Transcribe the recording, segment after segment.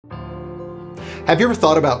Have you ever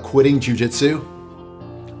thought about quitting jiu-jitsu?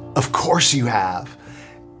 Of course you have.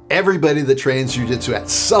 Everybody that trains jiu-jitsu at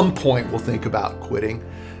some point will think about quitting.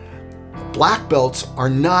 Black belts are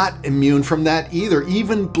not immune from that either.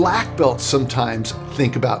 Even black belts sometimes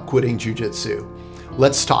think about quitting jiu-jitsu.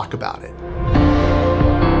 Let's talk about it.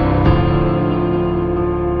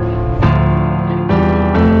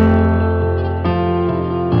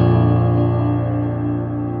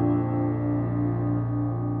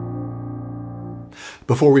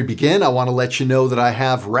 Before we begin, I want to let you know that I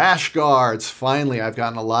have rash guards. Finally, I've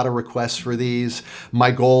gotten a lot of requests for these.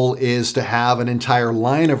 My goal is to have an entire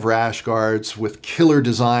line of rash guards with killer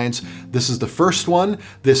designs. This is the first one.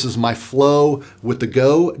 This is my Flow with the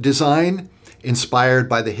Go design, inspired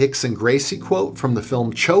by the Hicks and Gracie quote from the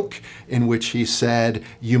film Choke, in which he said,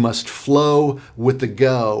 "You must flow with the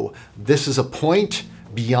go. This is a point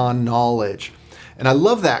beyond knowledge." And I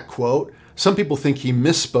love that quote. Some people think he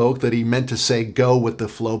misspoke, that he meant to say go with the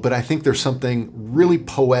flow, but I think there's something really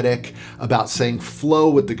poetic about saying flow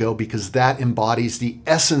with the go, because that embodies the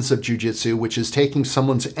essence of jiu-jitsu, which is taking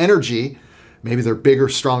someone's energy, maybe they're bigger,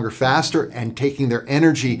 stronger, faster, and taking their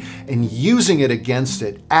energy and using it against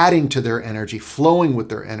it, adding to their energy, flowing with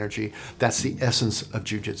their energy. That's the essence of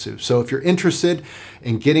jiu-jitsu. So if you're interested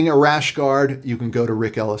in getting a rash guard, you can go to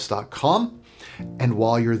rickellis.com. And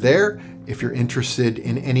while you're there, if you're interested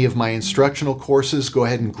in any of my instructional courses, go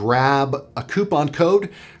ahead and grab a coupon code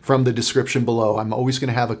from the description below. I'm always going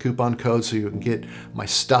to have a coupon code so you can get my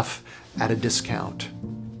stuff at a discount.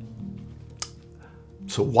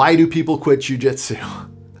 So why do people quit jiu-jitsu?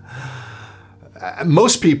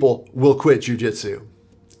 Most people will quit jiu-jitsu.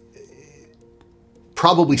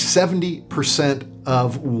 Probably 70%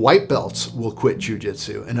 of white belts will quit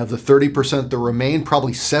jiu-jitsu. And of the 30% that remain,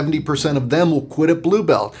 probably 70% of them will quit at blue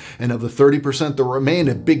belt. And of the 30% that remain,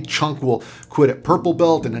 a big chunk will quit at purple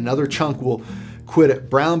belt and another chunk will quit at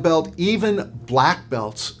brown belt. Even black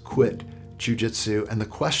belts quit jiu-jitsu. And the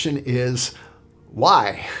question is,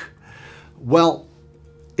 why? Well,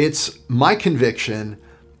 it's my conviction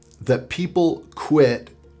that people quit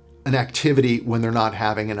an activity when they're not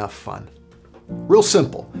having enough fun. Real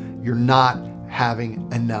simple. You're not having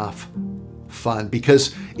enough fun,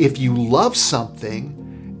 because if you love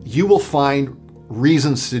something, you will find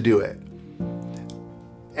reasons to do it.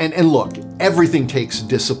 And look, everything takes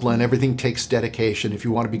discipline, everything takes dedication. If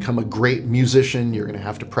you want to become a great musician, you're going to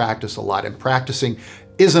have to practice a lot, and practicing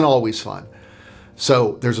isn't always fun.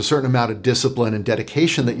 So there's a certain amount of discipline and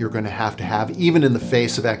dedication that you're going to have, even in the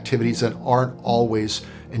face of activities that aren't always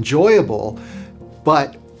enjoyable.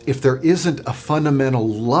 But if there isn't a fundamental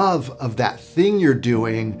love of that thing you're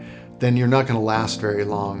doing, then you're not going to last very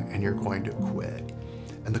long and you're going to quit.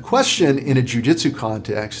 And the question in a jiu-jitsu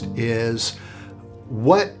context is,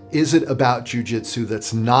 what is it about jiu-jitsu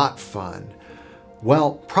that's not fun?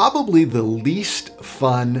 Well, probably the least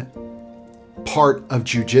fun part of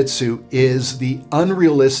jiu-jitsu is the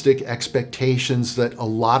unrealistic expectations that a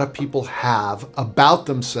lot of people have about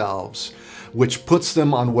themselves, which puts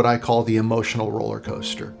them on what I call the emotional roller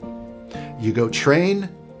coaster. You go train,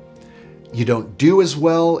 you don't do as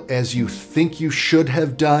well as you think you should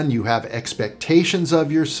have done, you have expectations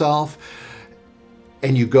of yourself,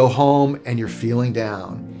 and you go home and you're feeling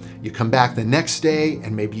down. You come back the next day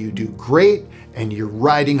and maybe you do great and you're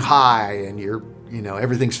riding high and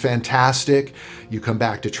everything's fantastic. You come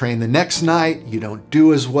back to train the next night, you don't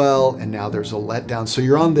do as well, and now there's a letdown. So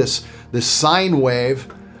you're on this sine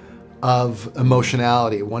wave of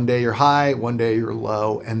emotionality. One day you're high, one day you're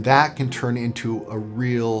low, and that can turn into a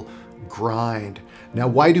real grind. Now,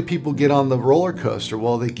 why do people get on the roller coaster?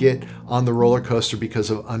 Well, they get on the roller coaster because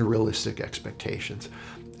of unrealistic expectations.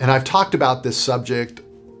 And I've talked about this subject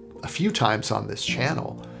a few times on this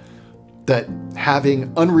channel, that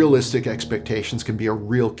having unrealistic expectations can be a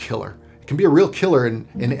real killer. It can be a real killer in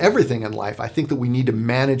everything in life. I think that we need to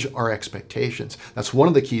manage our expectations. That's one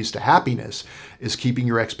of the keys to happiness, is keeping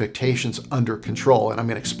your expectations under control. And I'm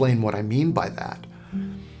going to explain what I mean by that.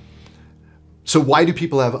 So why do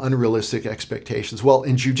people have unrealistic expectations? Well,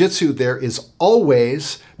 in jiu-jitsu, there is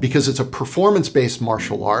always, because it's a performance-based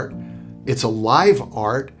martial art, it's a live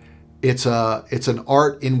art, it's an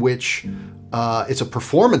art in which it's a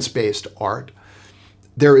performance-based art.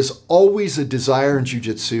 There is always a desire in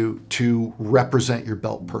jiu-jitsu to represent your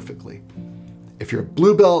belt perfectly. If you're a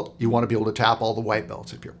blue belt, you want to be able to tap all the white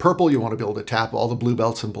belts. If you're purple, you want to be able to tap all the blue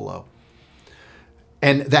belts and below.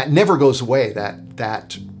 And that never goes away,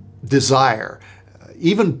 that desire.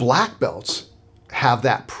 Even black belts have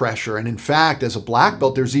that pressure. And in fact, as a black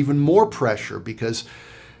belt, there's even more pressure, because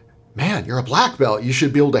man, you're a black belt. You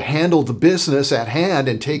should be able to handle the business at hand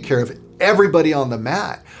and take care of everybody on the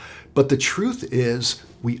mat. But the truth is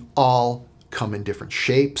we all come in different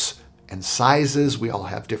shapes and sizes. We all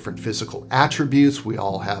have different physical attributes. We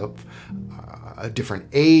all have a different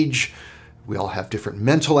age. We all have different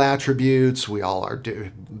mental attributes. We all are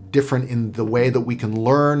different in the way that we can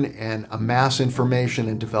learn and amass information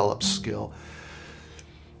and develop skill.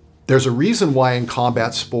 There's a reason why in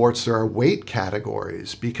combat sports there are weight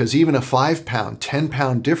categories, because even a 5-pound,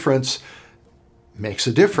 10-pound difference makes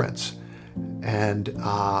a difference. And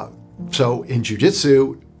so in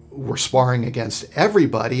jiu-jitsu, we're sparring against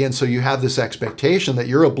everybody, and so you have this expectation that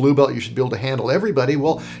you're a blue belt, you should be able to handle everybody.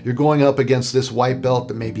 Well, you're going up against this white belt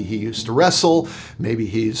that maybe he used to wrestle, maybe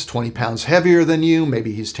he's 20 pounds heavier than you,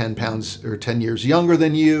 maybe he's 10 pounds or 10 years younger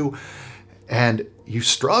than you, and you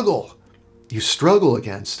struggle. You struggle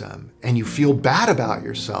against them, and you feel bad about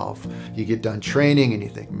yourself. You get done training and you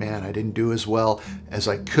think, man, I didn't do as well as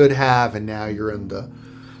I could have, and now you're in the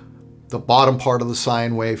bottom part of the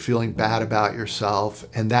sine wave feeling bad about yourself.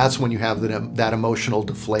 And that's when you have that emotional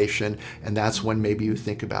deflation, and that's when maybe you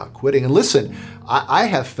think about quitting. And listen, I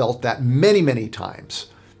have felt that many, many times.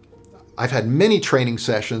 I've had many training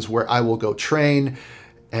sessions where I will go train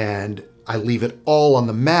and I leave it all on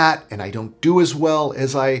the mat and I don't do as well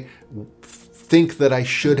as I think that I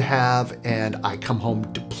should have, and I come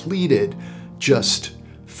home depleted, just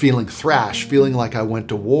feeling thrashed, feeling like I went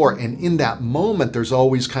to war. And in that moment, there's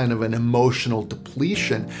always kind of an emotional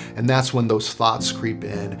depletion. And that's when those thoughts creep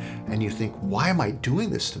in and you think, why am I doing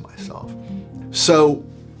this to myself? So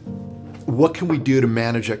what can we do to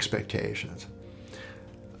manage expectations?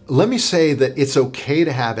 Let me say that it's okay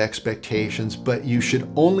to have expectations, but you should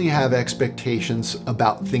only have expectations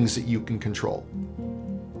about things that you can control.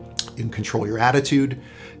 You can control your attitude.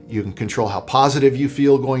 You can control how positive you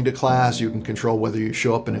feel going to class. You can control whether you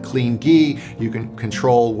show up in a clean gi. You can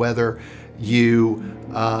control whether you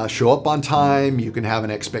show up on time. You can have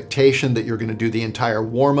an expectation that you're going to do the entire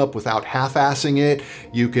warm-up without half-assing it.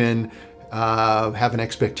 You can have an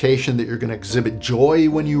expectation that you're going to exhibit joy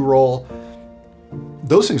when you roll.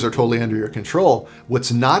 Those things are totally under your control.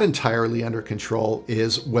 What's not entirely under control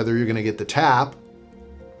is whether you're going to get the tap,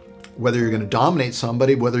 whether you're going to dominate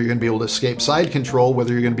somebody, whether you're going to be able to escape side control,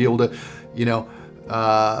 whether you're going to be able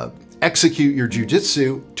to, execute your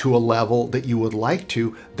jiu-jitsu to a level that you would like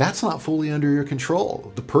to. That's not fully under your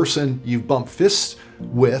control. The person you've bumped fists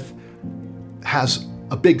with has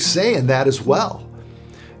a big say in that as well.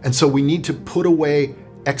 And so we need to put away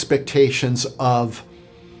expectations of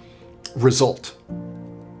result.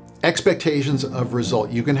 Expectations of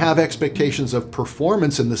result. You can have expectations of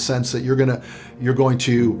performance in the sense that you're going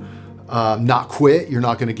to not quit, you're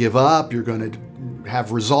not going to give up, you're going to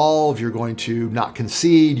have resolve, you're going to not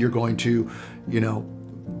concede, you're going to,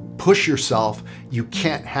 push yourself. You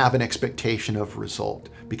can't have an expectation of result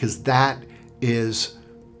because that is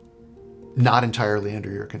not entirely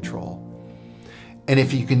under your control. And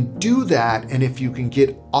if you can do that, and if you can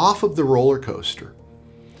get off of the roller coaster,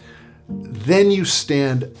 then you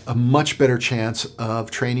stand a much better chance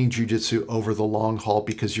of training jiu-jitsu over the long haul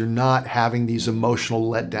because you're not having these emotional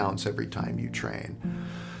letdowns every time you train.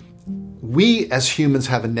 We as humans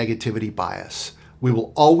have a negativity bias. We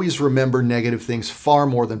will always remember negative things far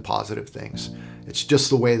more than positive things. It's just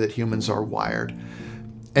the way that humans are wired.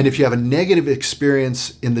 And if you have a negative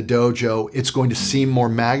experience in the dojo, it's going to seem more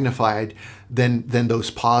magnified than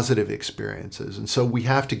those positive experiences. And so we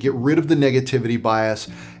have to get rid of the negativity bias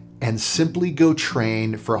and simply go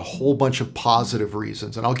train for a whole bunch of positive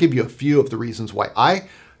reasons. And I'll give you a few of the reasons why I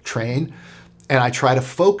train, and I try to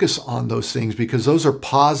focus on those things because those are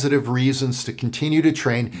positive reasons to continue to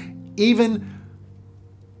train, even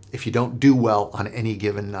if you don't do well on any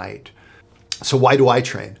given night. So why do I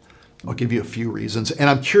train? I'll give you a few reasons. And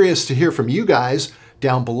I'm curious to hear from you guys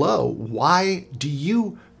down below. Why do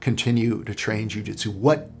you continue to train jiu-jitsu?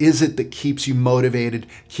 What is it that keeps you motivated,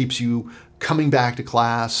 keeps you coming back to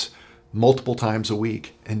class multiple times a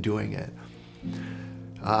week and doing it?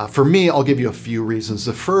 For me, I'll give you a few reasons.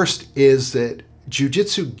 The first is that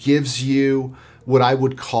jiu-jitsu gives you what I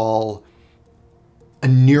would call a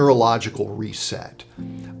neurological reset.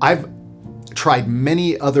 I've tried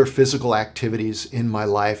many other physical activities in my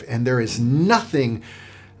life, and there is nothing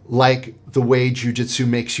like the way jiu-jitsu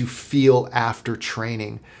makes you feel after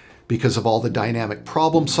training, because of all the dynamic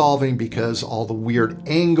problem solving, because all the weird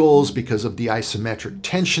angles, because of the isometric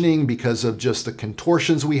tensioning, because of just the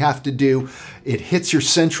contortions we have to do. It hits your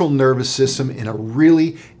central nervous system in a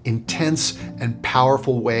really intense and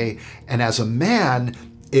powerful way. And as a man,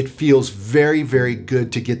 it feels very, very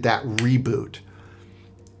good to get that reboot.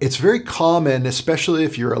 It's very common, especially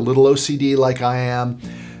if you're a little OCD like I am,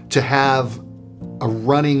 to have a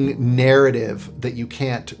running narrative that you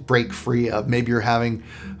can't break free of. Maybe you're having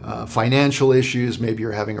financial issues, maybe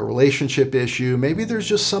you're having a relationship issue, maybe there's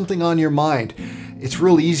just something on your mind. It's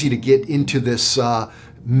real easy to get into this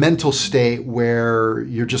mental state where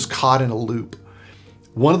you're just caught in a loop.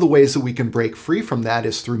 One of the ways that we can break free from that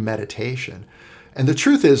is through meditation. And the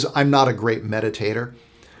truth is, I'm not a great meditator.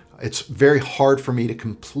 It's very hard for me to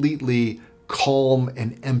completely calm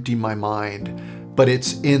and empty my mind. But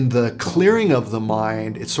it's in the clearing of the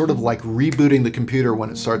mind, it's sort of like rebooting the computer when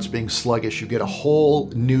it starts being sluggish. You get a whole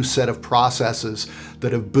new set of processes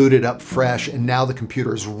that have booted up fresh, and now the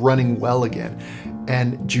computer is running well again.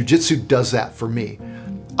 And Jiu-Jitsu does that for me.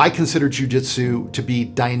 I consider Jiu-Jitsu to be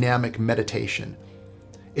dynamic meditation.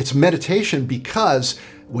 It's meditation because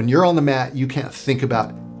when you're on the mat, you can't think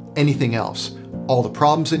about anything else. All the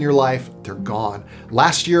problems in your life, they're gone.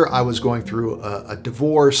 Last year, I was going through a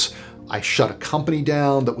divorce. I shut a company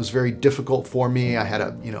down that was very difficult for me. I had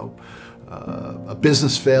a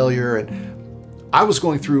business failure, and I was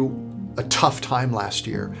going through a tough time last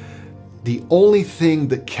year. The only thing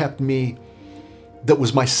that kept me, that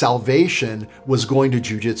was my salvation, was going to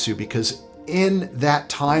Jiu-Jitsu, because in that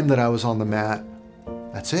time that I was on the mat,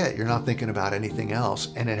 that's it. You're not thinking about anything else,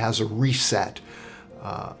 and it has a reset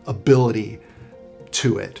ability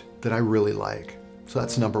to it that I really like. So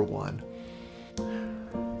that's number one.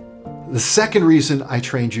 The second reason I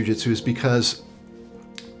train Jiu-Jitsu is because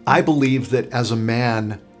I believe that as a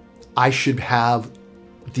man, I should have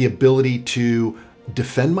the ability to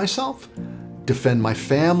defend myself, defend my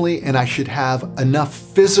family, and I should have enough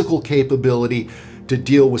physical capability to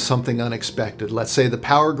deal with something unexpected. Let's say the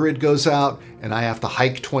power grid goes out and I have to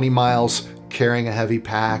hike 20 miles carrying a heavy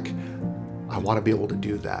pack. I want to be able to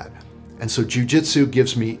do that. And so Jiu-Jitsu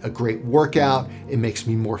gives me a great workout. It makes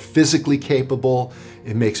me more physically capable.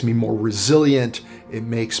 It makes me more resilient. It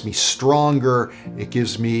makes me stronger. It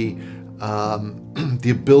gives me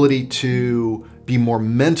the ability to be more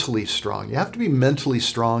mentally strong. You have to be mentally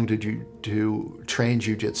strong to train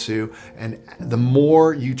Jiu-Jitsu. And the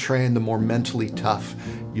more you train, the more mentally tough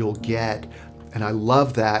you'll get. And I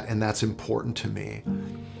love that, and that's important to me.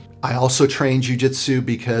 I also train Jiu-Jitsu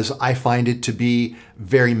because I find it to be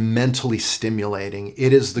very mentally stimulating.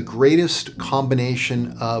 It is the greatest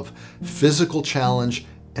combination of physical challenge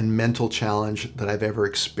and mental challenge that I've ever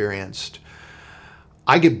experienced.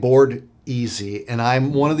 I get bored easy, and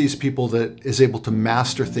I'm one of these people that is able to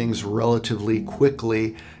master things relatively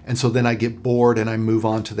quickly, and so then I get bored and I move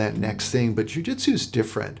on to that next thing. But Jiu-Jitsu is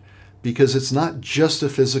different because it's not just a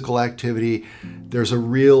physical activity. There's a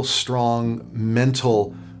real strong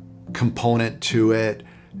mental component to it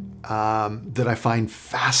that I find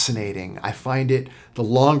fascinating. I find it, the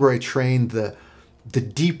longer I train, the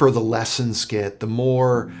deeper the lessons get, the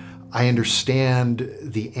more I understand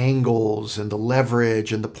the angles and the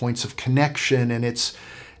leverage and the points of connection. And it's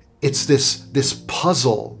this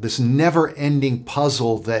puzzle, this never-ending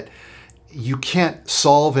puzzle that you can't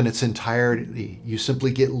solve in its entirety. You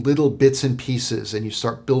simply get little bits and pieces, and you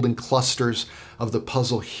start building clusters of the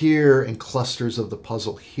puzzle here and clusters of the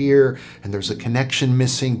puzzle here, and there's a connection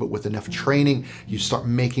missing, but with enough training, you start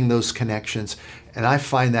making those connections. And I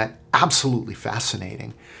find that absolutely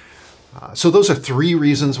fascinating. So those are 3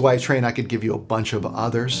 reasons why I train. I could give you a bunch of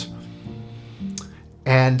others.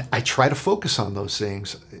 And I try to focus on those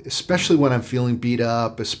things, especially when I'm feeling beat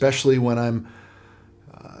up, especially when I'm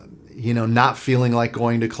not feeling like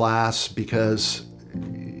going to class, because,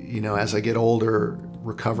 as I get older,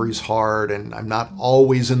 recovery's hard and I'm not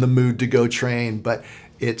always in the mood to go train. But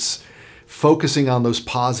it's focusing on those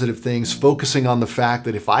positive things, focusing on the fact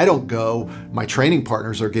that if I don't go, my training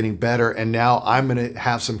partners are getting better, and now I'm going to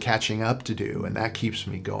have some catching up to do, and that keeps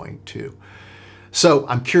me going too. So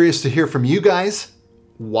I'm curious to hear from you guys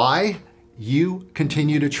why you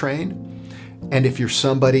continue to train. And if you're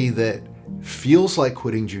somebody that feels like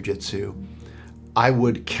quitting Jiu-Jitsu, I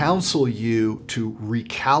would counsel you to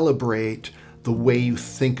recalibrate the way you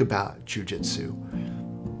think about Jiu-Jitsu.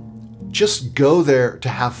 Just go there to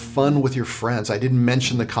have fun with your friends. I didn't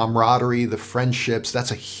mention the camaraderie, the friendships.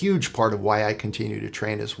 That's a huge part of why I continue to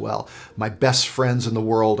train as well. My best friends in the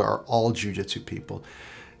world are all Jiu-Jitsu people.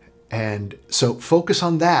 And so focus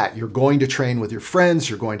on that. You're going to train with your friends.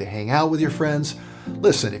 You're going to hang out with your friends.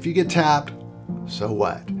 Listen, if you get tapped, so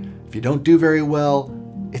what? If you don't do very well,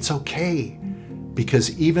 it's okay.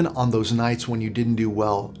 Because even on those nights when you didn't do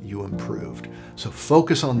well, you improved. So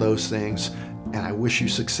focus on those things, and I wish you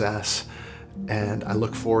success. And I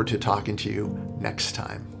look forward to talking to you next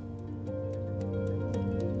time.